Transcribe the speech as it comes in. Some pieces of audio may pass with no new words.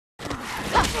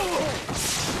I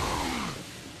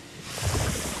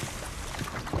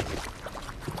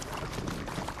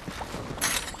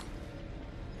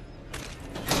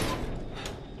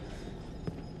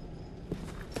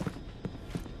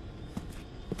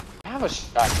have a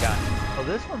shotgun. Oh,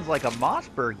 this one's like a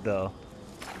Mossberg, though.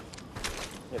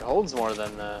 It holds more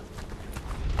than the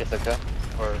Ithaca,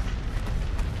 or...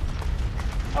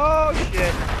 Oh,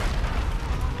 shit.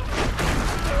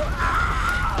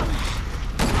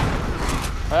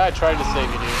 I tried to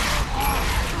save you, dude.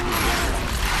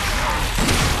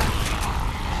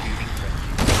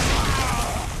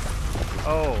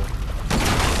 Oh.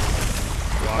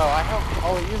 No, I have...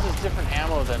 Oh, it uses different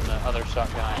ammo than the other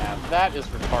shotgun I have. That is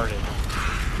retarded.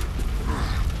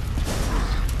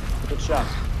 Good shot.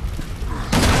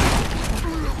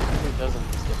 It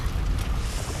doesn't.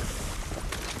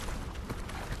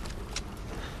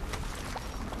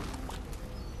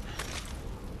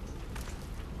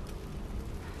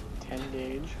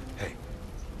 Gauge. Hey.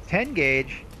 10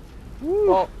 gauge? Woo.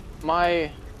 Well, my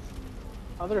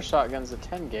other shotgun's a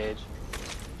 10 gauge.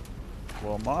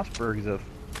 Well, Mossberg's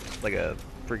like a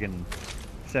friggin'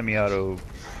 semi-auto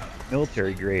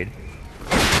military grade.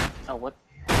 Oh, what?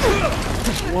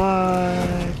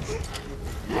 What?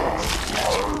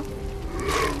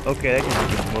 Okay, that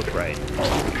doesn't even look right.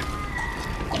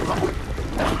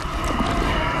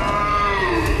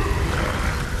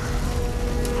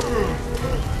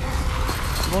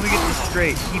 Let me get this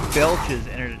straight. He belches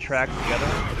and it attracts together.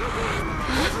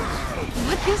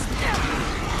 What is that?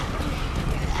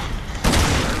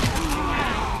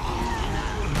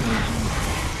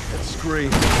 That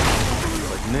scream.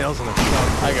 Like nails on a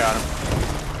chalk. I got him.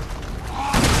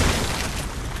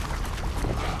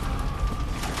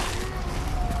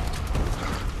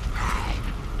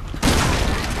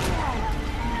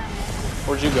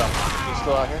 Where'd you go? You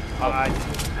still out here? Oh. I was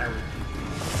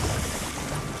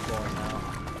going now.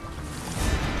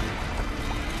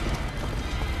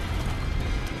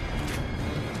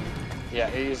 Yeah,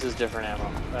 it uses different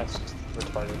ammo. That's just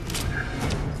retarded.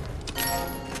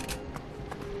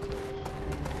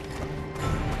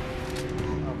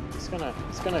 Oh,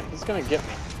 he's gonna get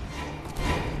me.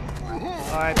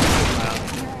 I took him out.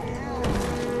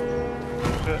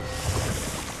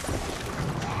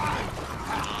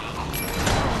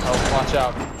 Oh, watch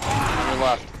out. On your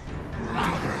left.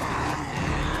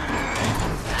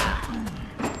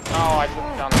 Oh, I took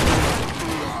down the...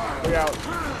 Look out.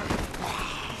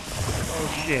 Oh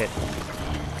shit.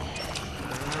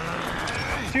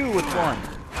 2 with 1.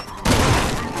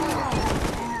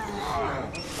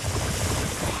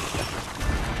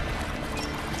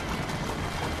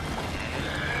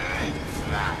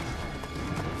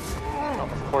 Oh,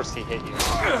 of course he hit you.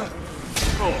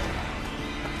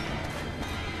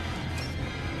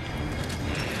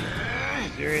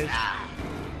 Serious?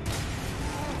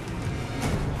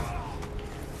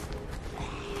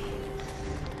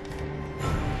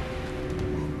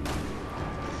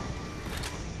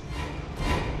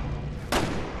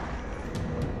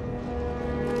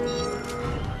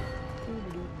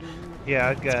 Yeah,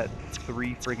 I've got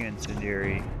 3 friggin'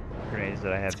 incendiary grenades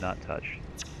that I have not touched.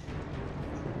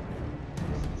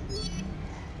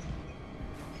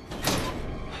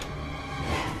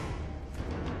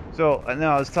 So no,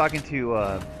 I was talking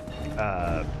to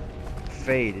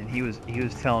Fade, and he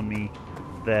was telling me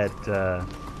that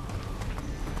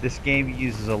this game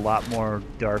uses a lot more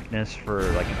darkness for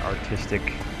like an artistic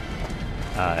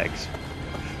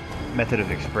method of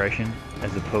expression,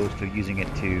 as opposed to using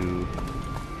it to,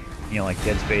 you know, like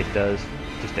Dead Space does,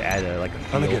 just to add like a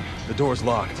feel. Again, the door's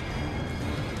locked.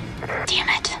 Damn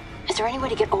it. Is there any way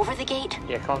to get over the gate?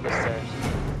 Yeah, come up the stairs.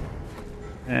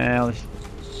 I was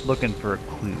looking for a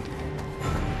clue.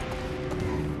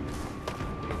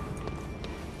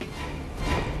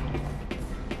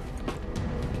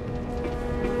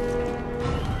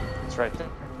 It's right there.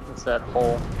 It's that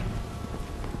hole.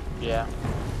 Yeah.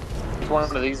 It's one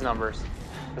of these numbers.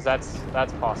 Because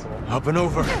that's possible. Up and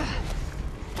over.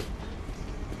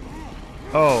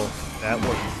 Oh, that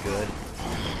wasn't good.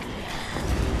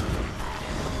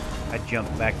 I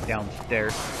jumped back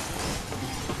downstairs.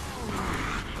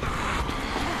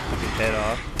 Took his head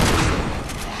off.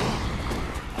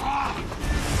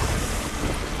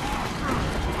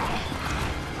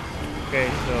 Okay,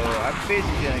 so I'm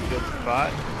basically in a good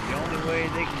spot. The only way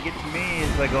they can get to me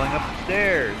is by going up the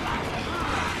stairs.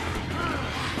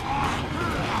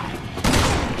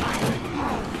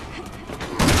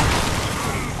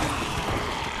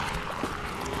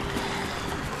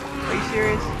 Are you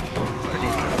serious?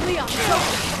 Leon,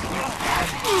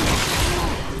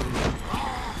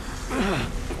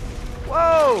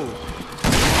 Whoa!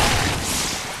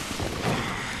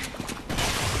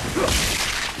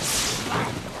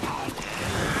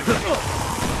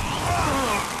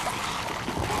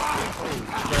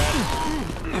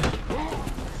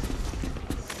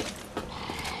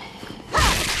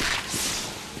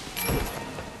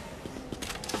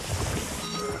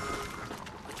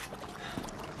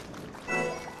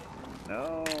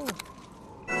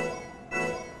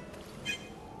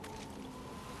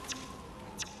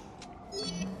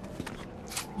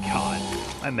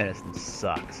 My medicine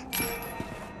sucks.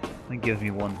 It gives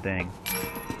me one thing.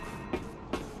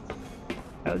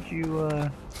 How'd you,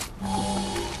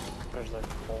 There's like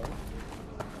coal.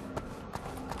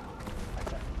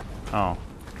 Oh,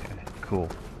 okay, cool.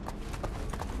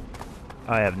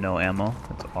 I have no ammo.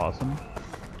 That's awesome.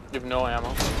 You have no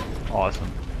ammo.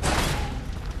 Awesome.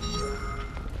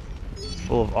 It's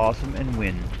full of awesome and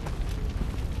win.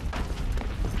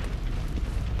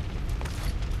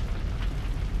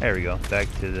 There we go. Back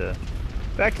to the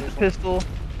pistol.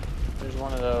 There's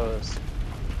one of those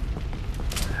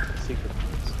secret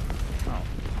ones.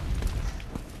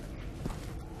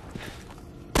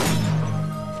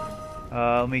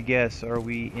 Oh. Let me guess. Are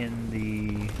we in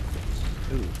the?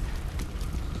 Ooh.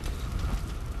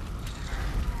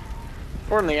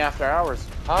 Or in the after hours.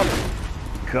 God.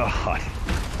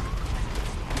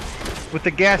 With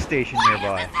the gas station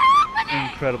nearby.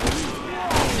 Incredible. I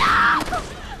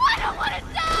don't want to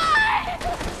die!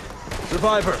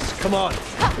 Survivors, come on.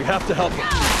 We have to help them.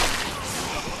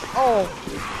 Oh!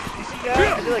 You see that? I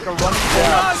did like a running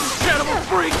Come on, you cannibal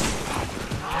freaks!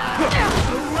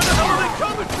 Where the hell are they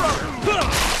coming from?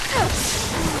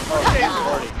 Okay,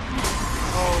 Morty.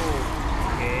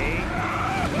 Okay.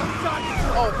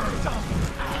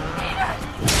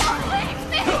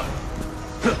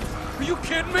 Are you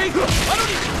kidding me? I don't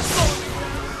even slow me.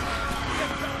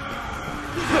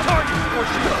 Who's the target before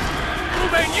she does? Who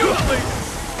made you the leader?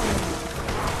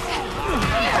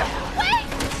 Wait!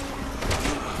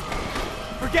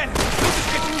 Forget it. You'll just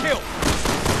get killed.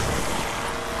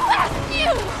 Blast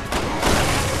you!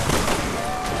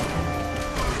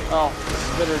 Oh,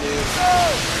 spitter dude.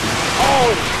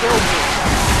 Oh, it killed me.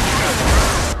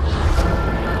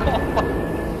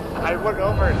 I look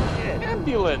over and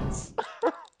ambulance.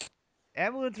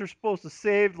 Ambulance are supposed to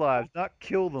save lives, not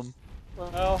kill them.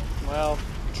 Well,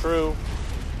 true.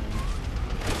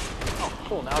 Oh,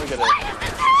 cool. Now we gotta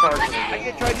charge it I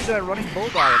again. can try to do that running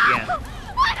bulldog again. I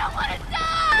don't want to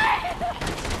die!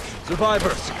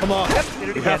 Survivors, come on.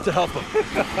 We have to help them.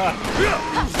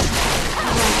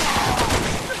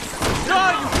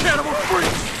 Die, you cannibal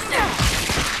freaks!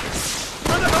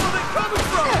 Where the hell are they coming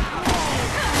from?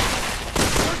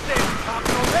 First day of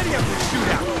talking already after the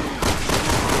shootout.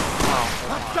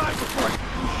 I'll die before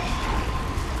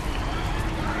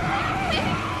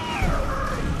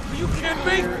Are you kidding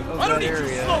me? I don't need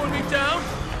you slowing me down.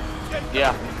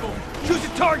 Yeah. Choose a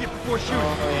target before shooting.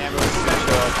 Oh, the ambulance is gonna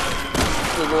show up.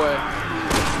 Good boy.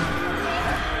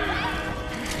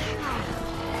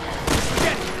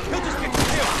 Get it. He'll just get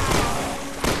killed.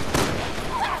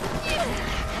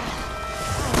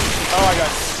 Oh,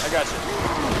 I got you.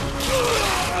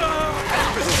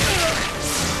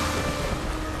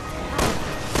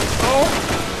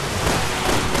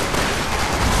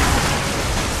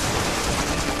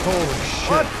 Holy shit.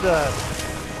 What the?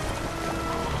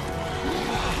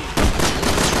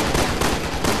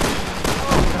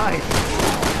 Oh, nice.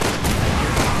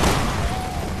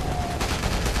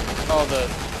 Oh, the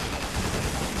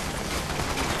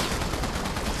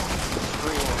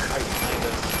screen was right behind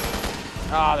us.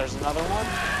 Ah, there's another one.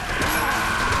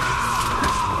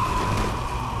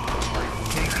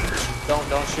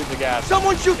 Don't shoot the gas.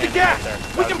 Someone shoot the Stand gas! right there. We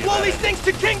That can would be blow better. these things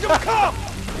to kingdom come!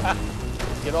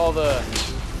 Get all the.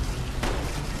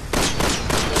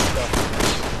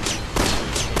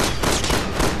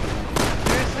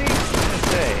 Seriously? I was gonna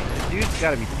say, the dude's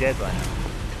gotta be dead by now.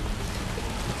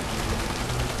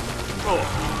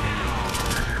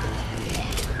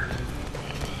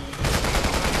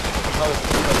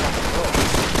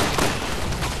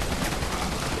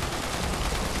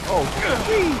 Oh,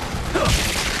 gee.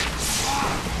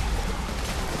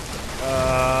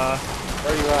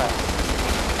 Where are you at?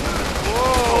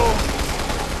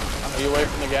 Whoa! Are you away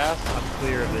from the gas? I'm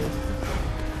clear of it.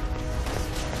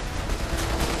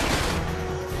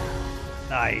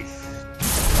 Nice.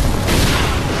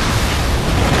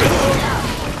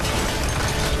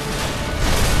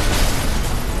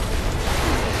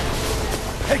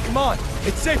 Hey, come on!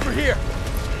 It's safer here!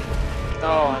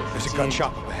 Oh, I'm There's a 15. gun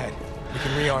shop up ahead. We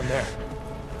can rearm there.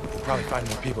 We'll probably find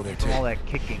more people there, too. All that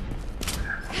kicking.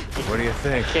 What do you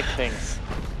think? Kick things.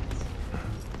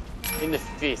 In the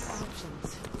face.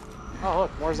 Oh,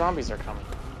 look, more zombies are coming.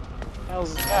 What the hell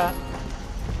is that?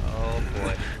 Oh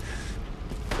boy.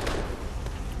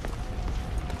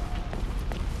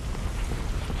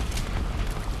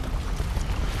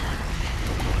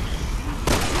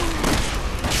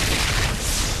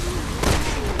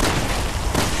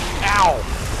 Ow!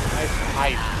 Nice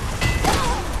pipe.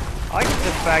 I like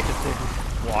the fact that they're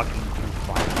just walking through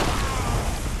fire.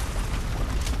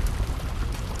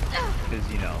 Because,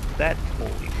 you know, that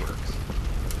totally works.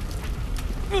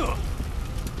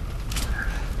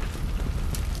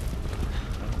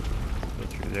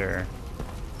 there.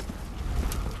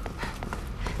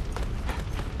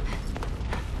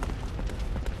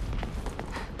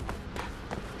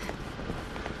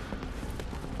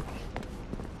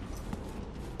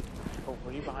 Oh,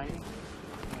 were you behind me?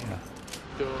 Yeah.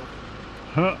 Duh.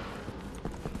 Huh.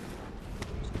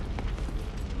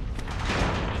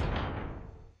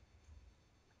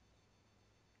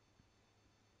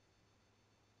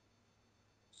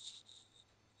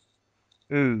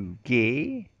 Ooh,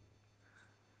 gay.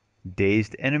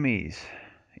 Dazed enemies.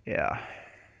 Yeah.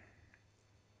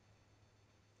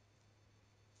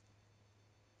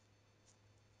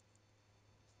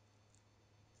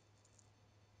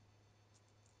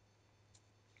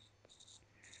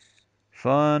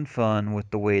 Fun with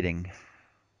the waiting.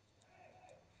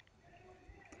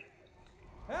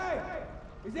 Hey!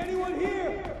 Is anyone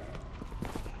here?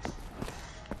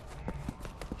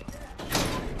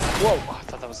 Whoa! I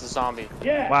thought that was a zombie.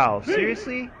 Yeah. Wow, beat it.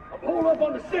 seriously? I'm holed up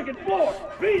on the second floor.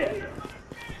 Beat it!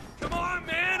 Come on,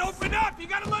 man, open up! You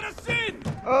gotta let us in!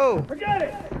 Oh! Forget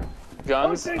it!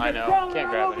 Guns? Those things I are know. crawling Can't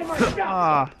all grab over it. my shop.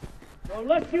 Ah! So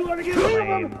unless you want to get rid of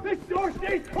them, this door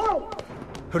stays closed.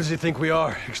 Who does he think we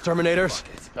are? Exterminators?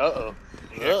 Uh-oh.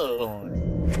 Uh-oh.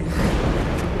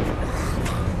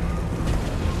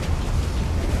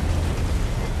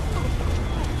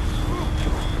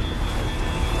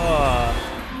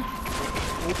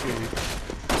 Okay.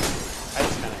 I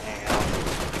just kind of hang out.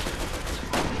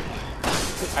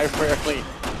 I rarely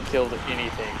killed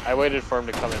anything. I waited for him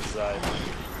to come inside.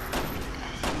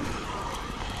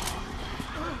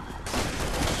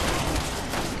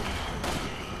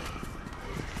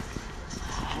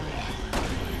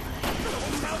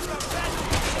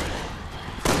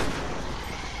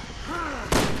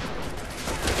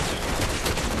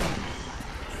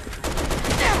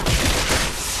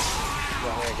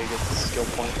 Well, I could get the skill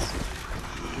points.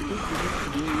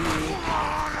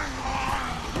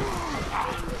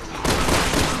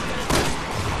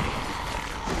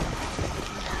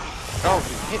 Oh,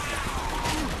 you hit me.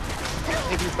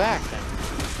 Hit you back then.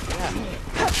 Yeah.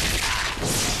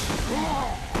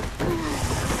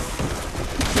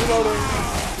 Reloading.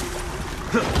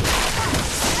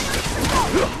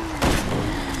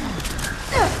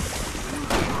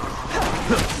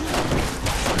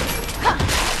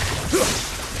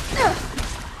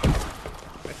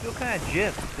 I feel kind of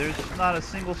gypped. There's not a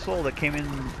single soul that came in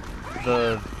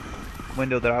the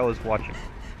window that I was watching.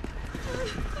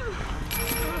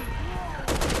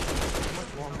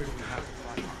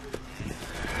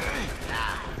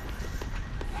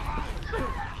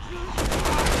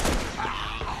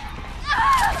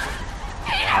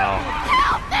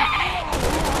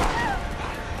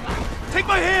 Take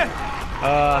my hand!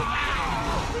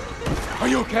 Are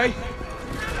you okay?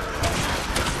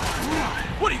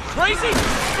 What are you, crazy?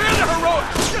 Spare the heroic!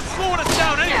 She's just slowing us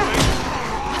down anyway!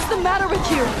 What's the matter with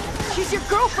you? She's your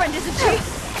girlfriend, isn't she?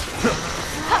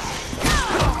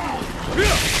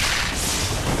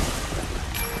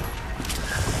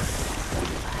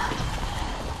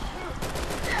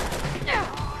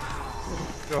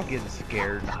 Girl getting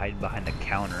scared and hiding behind the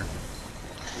counter.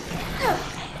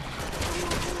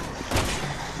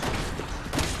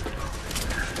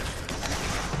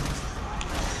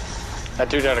 That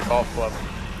dude had a golf club.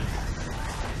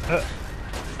 Uh,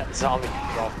 That zombie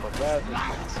golf club. That was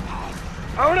nice.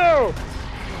 Oh no!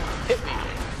 Hit me.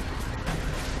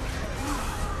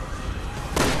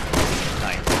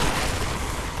 nice.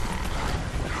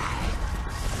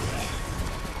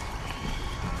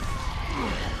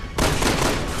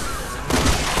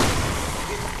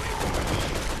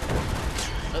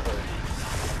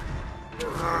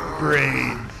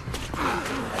 Brains.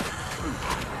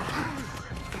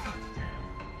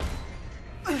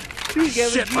 Dude,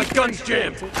 Shit, my gun's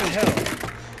jammed! What the hell?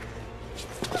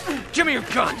 Give me your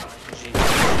gun!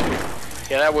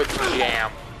 Yeah, that would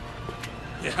jam.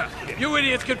 Yeah, you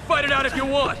idiots can fight it out if you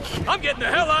want. I'm getting the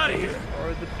hell out of here!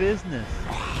 Or the business.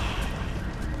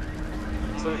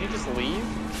 So did he just leave?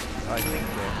 I think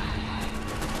so.